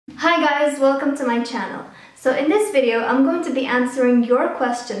Hi guys, welcome to my channel. So in this video, I'm going to be answering your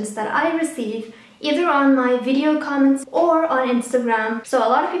questions that I receive either on my video comments or on Instagram. So a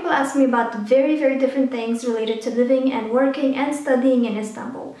lot of people ask me about very different things related to living and working and studying in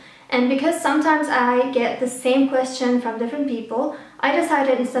Istanbul. And because sometimes I get the same question from different people, I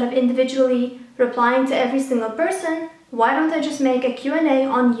decided instead of individually replying to every single person, why don't I just make a Q&A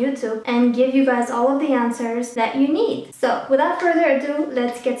on YouTube and give you guys all of the answers that you need? So without further ado,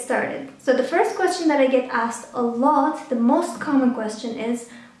 let's get started. So the first question that I get asked a lot, the most common question is,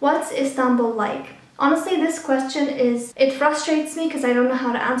 what's Istanbul like? Honestly, this question it frustrates me because I don't know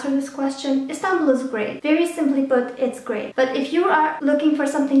how to answer this question. Istanbul is great. Very simply put, it's great. But if you are looking for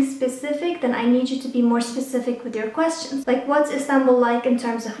something specific, then I need you to be more specific with your questions. Like, what's Istanbul like in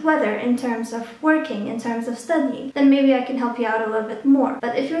terms of weather, in terms of working, in terms of studying? Then maybe I can help you out a little bit more.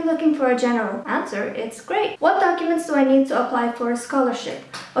 But if you're looking for a general answer, it's great. What documents do I need to apply for a scholarship?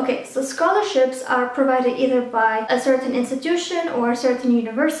 Okay, so scholarships are provided either by a certain institution or a certain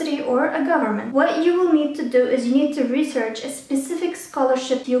university or a government. What you will need to do is you need to research a specific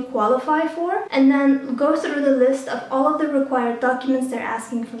scholarship you qualify for and then go through the list of all of the required documents they're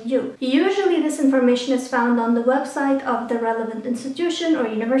asking from you. Usually this information is found on the website of the relevant institution or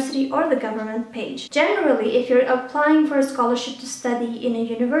university or the government page. Generally, if you're applying for a scholarship to study in a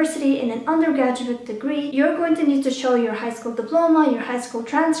university in an undergraduate degree, you're going to need to show your high school diploma, your high school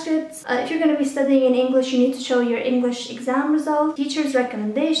transcripts. If you're going to be studying in English, you need to show your English exam results, teacher's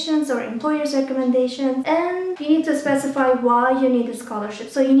recommendations or employer's recommendations, and you need to specify why you need a scholarship.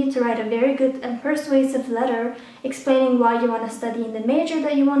 So you need to write a very good and persuasive letter explaining why you want to study in the major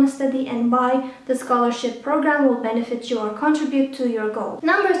that you want to study and why the scholarship program will benefit you or contribute to your goal.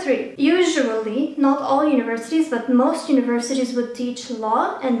 Number 3, usually, not all universities, but most universities would teach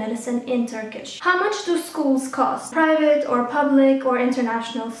law and medicine in Turkish. How much do schools cost? Private or public or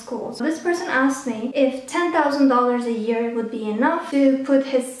international schools? This person asked me if $10,000 a year would be enough to put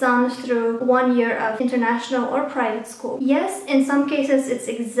his son through 1 year of international or private school. Yes, in some cases it's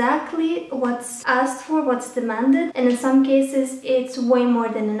exactly what's asked for, what's demanded, and in some cases it's way more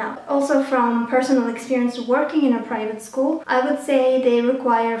than enough. Also, from personal experience working in a private school, I would say they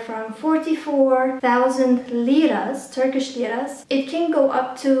require from 44,000 liras, Turkish liras. It can go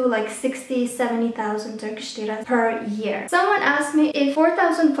up to like 70,000 Turkish liras per year. Someone asked me if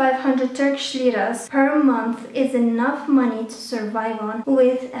 4,500 Turkish liras per month is enough money to survive on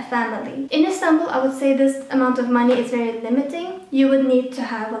with a family. In Istanbul, I would say this amount of money is very limiting. You would need to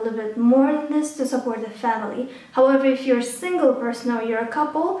have a little bit more than this to support a family. However, if you're a single person or you're a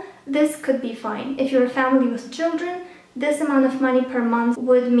couple, this could be fine. If you're a family with children, this amount of money per month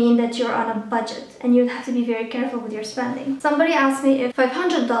would mean that you're on a budget and you'd have to be very careful with your spending. Somebody asked me if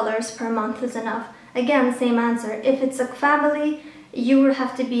 $500 per month is enough. Again, same answer. If it's a family, you would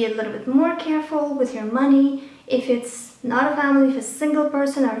have to be a little bit more careful with your money. If it's not a family, if it's a single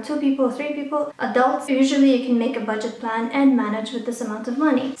person or 2 people, 3 people, adults, usually you can make a budget plan and manage with this amount of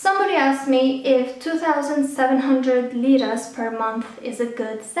money. Somebody asked me if 2,700 liras per month is a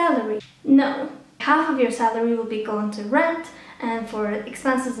good salary. No. Half of your salary will be going to rent and for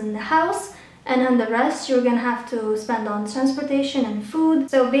expenses in the house, and then the rest you're gonna have to spend on transportation and food.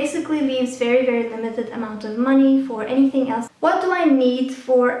 So basically leaves very limited amount of money for anything else. What do I need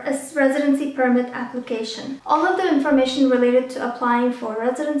for a residency permit application? All of the information related to applying for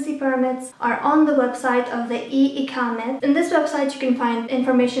residency permits are on the website of the e-ikamet. In this website you can find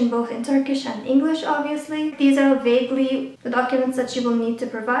information both in Turkish and English, obviously. These are vaguely the documents that you will need to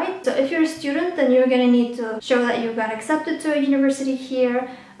provide. So if you're a student, then you're gonna need to show that you got accepted to a university here.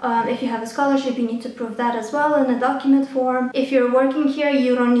 If you have a scholarship, you need to prove that as well in a document form. If you're working here,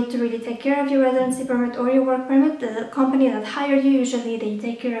 you don't need to really take care of your residency permit or your work permit. The company that hired you, usually they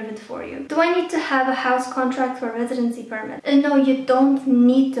take care of it for you. Do I need to have a house contract for residency permit? No, you don't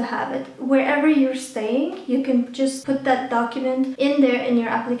need to have it. Wherever you're staying, you can just put that document in there in your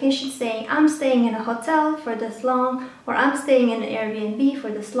application saying, I'm staying in a hotel for this long, or I'm staying in an Airbnb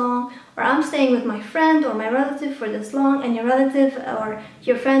for this long, or I'm staying with my friend or my relative for this long, and your relative or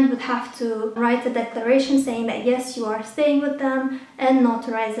your friend would have to write a declaration saying that yes, you are staying with them and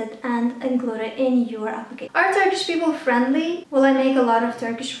notarize it and include it in your application. Are Turkish people friendly? Will I make a lot of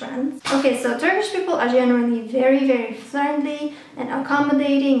Turkish friends? Okay, so Turkish people are generally very friendly and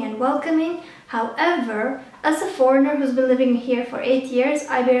accommodating and welcoming. However, as a foreigner who's been living here for 8 years,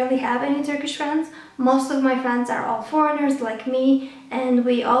 I barely have any Turkish friends. Most of my friends are all foreigners like me, and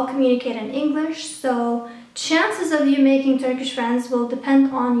we all communicate in English, so chances of you making Turkish friends will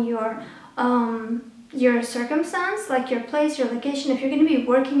depend on your your circumstance, like your place, your location. If you're going to be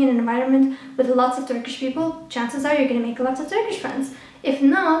working in an environment with lots of Turkish people, chances are you're going to make lots of Turkish friends. If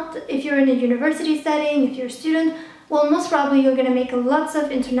not, if you're in a university setting, if you're a student, well, most probably you're going to make lots of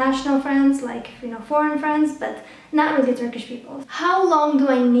international friends, like, foreign friends, but not really Turkish people. How long do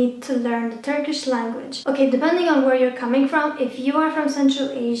I need to learn the Turkish language? Okay, depending on where you're coming from, if you are from Central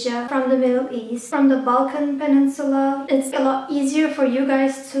Asia, from the Middle East, from the Balkan Peninsula, it's a lot easier for you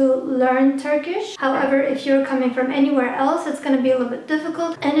guys to learn Turkish. However, if you're coming from anywhere else, it's going to be a little bit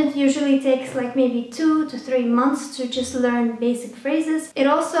difficult, and it usually takes like maybe 2 to 3 months to just learn basic phrases. It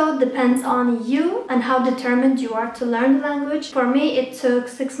also depends on you and how determined you are to learn the language. For me, it took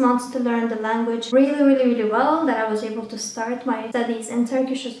 6 months to learn the language really well, that I was able to start my studies in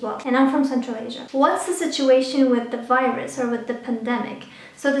Turkish as well. And I'm from Central Asia. What's the situation with the virus or with the pandemic?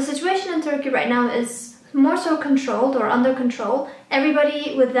 So the situation in Turkey right now is more so controlled or under control.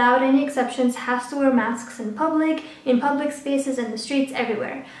 Everybody, without any exceptions, has to wear masks in public spaces, in the streets,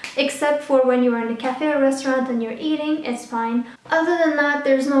 everywhere. Except for when you are in a cafe or restaurant and you're eating, it's fine. Other than that,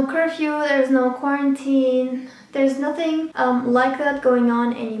 there's no curfew, there's no quarantine. There's nothing like that going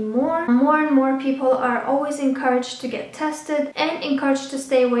on anymore. More and more people are always encouraged to get tested and encouraged to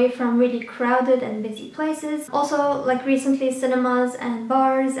stay away from really crowded and busy places. Also, like recently, cinemas and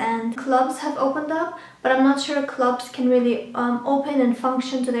bars and clubs have opened up, but I'm not sure clubs can really open and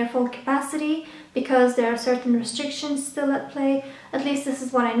function to their full capacity because there are certain restrictions still at play. At least this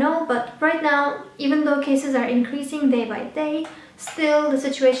is what I know, but right now, even though cases are increasing day by day, still the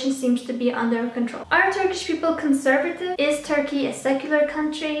situation seems to be under control. Are Turkish people conservative? Is Turkey a secular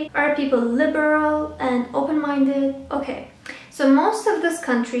country? Are people liberal and open-minded? Okay, so most of this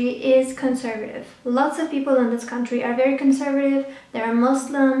country is conservative. Lots of people in this country are very conservative. They're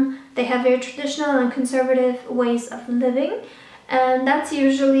Muslim. They have very traditional and conservative ways of living. And that's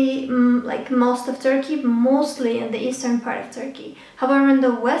usually like most of Turkey, mostly in the eastern part of Turkey. However, in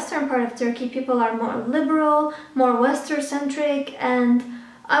the western part of Turkey, people are more liberal, more Western-centric, and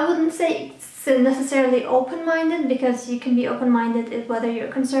I wouldn't say it's necessarily open-minded, because you can be open-minded whether you're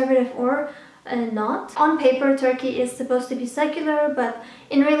conservative or not. On paper, Turkey is supposed to be secular, but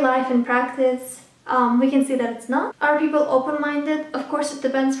in real life, in practice, we can see that it's not. Are people open-minded? Of course, it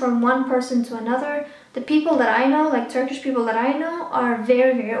depends from one person to another. The people that I know, like Turkish people that I know, are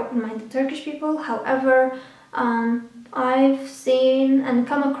very open-minded Turkish people. However, I've seen and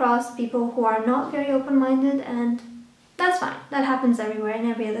come across people who are not very open-minded, and that's fine. That happens everywhere in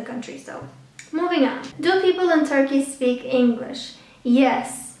every other country, so moving on. Do people in Turkey speak English?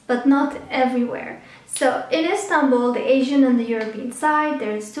 Yes, but not everywhere. So in Istanbul, the Asian and the European side,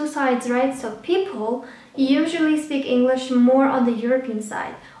 there's two sides, right? So people usually speak English more on the European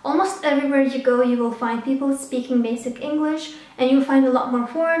side. Almost everywhere you go, you will find people speaking basic English, and you'll find a lot more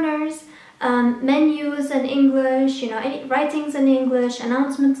foreigners. Menus in English, any writings in English,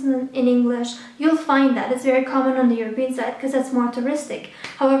 announcements in English, you'll find that. It's very common on the European side because it's more touristic.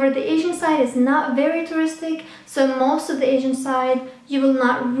 However, the Asian side is not very touristic, so most of the Asian side, you will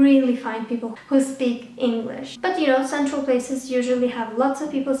not really find people who speak English. But central places usually have lots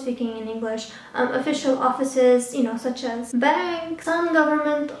of people speaking in English. Official offices, such as banks, some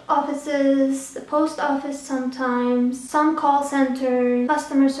government offices, the post office sometimes, some call centers,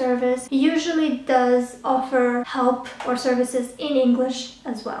 customer service usually does offer help or services in English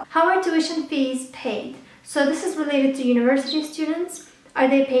as well. How are tuition fees paid? So this is related to university students. Are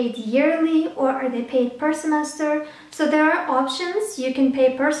they paid yearly or are they paid per semester? So there are options. You can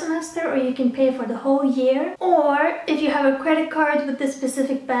pay per semester or you can pay for the whole year. Or if you have a credit card with the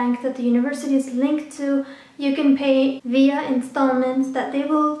specific bank that the university is linked to, you can pay via installments that they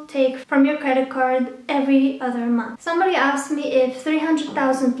will take from your credit card every other month. Somebody asked me if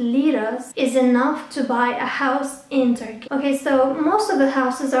 300,000 liras is enough to buy a house in Turkey. Okay, so most of the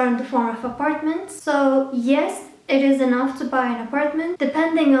houses are in the form of apartments. So yes, it is enough to buy an apartment.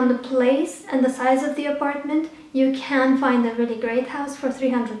 Depending on the place and the size of the apartment, you can find a really great house for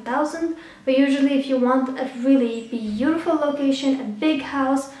 300,000. But usually if you want a really beautiful location, a big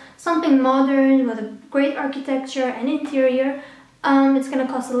house, something modern with a great architecture and interior, it's going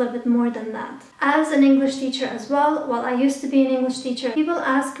to cost a little bit more than that. As an English teacher as well, I used to be an English teacher, people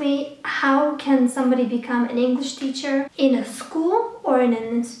ask me how can somebody become an English teacher in a school or in an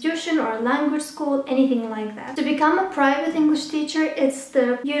institution or a language school, anything like that. To become a private English teacher,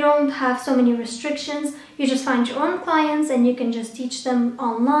 you don't have so many restrictions. You just find your own clients and you can just teach them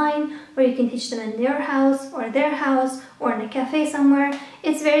online, or you can teach them in your house or their house or in a cafe somewhere.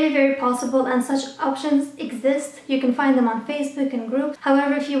 It's very, very possible, and such options exist. You can find them on Facebook and groups.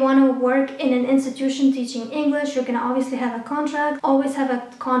 However, if you want to work in an institution teaching English, you're going to obviously have a contract. Always have a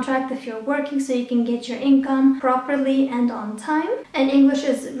contract if you're working so you can get your income properly and on time. And English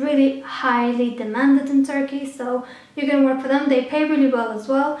is really highly demanded in Turkey, so you can work for them. They pay really well as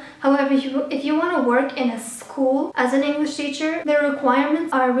well. However, if you want to work in a school as an English teacher, the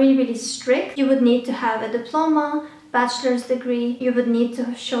requirements are really, really strict. You would need to have a diploma, bachelor's degree. You would need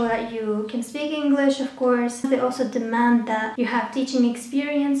to show that you can speak English, of course. They also demand that you have teaching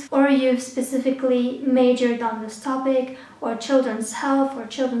experience, or you've specifically majored on this topic, or children's health or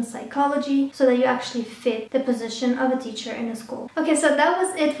children's psychology, so that you actually fit the position of a teacher in a school. Okay, so that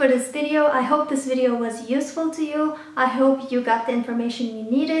was it for this video. I hope this video was useful to you. I hope you got the information you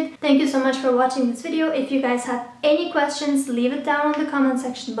needed. Thank you so much for watching this video. If you guys have any questions, leave it down in the comment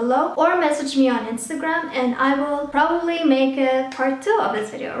section below, or message me on Instagram, and I will probably make a part 2 of this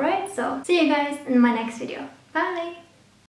video, right? So see you guys in my next video. Bye!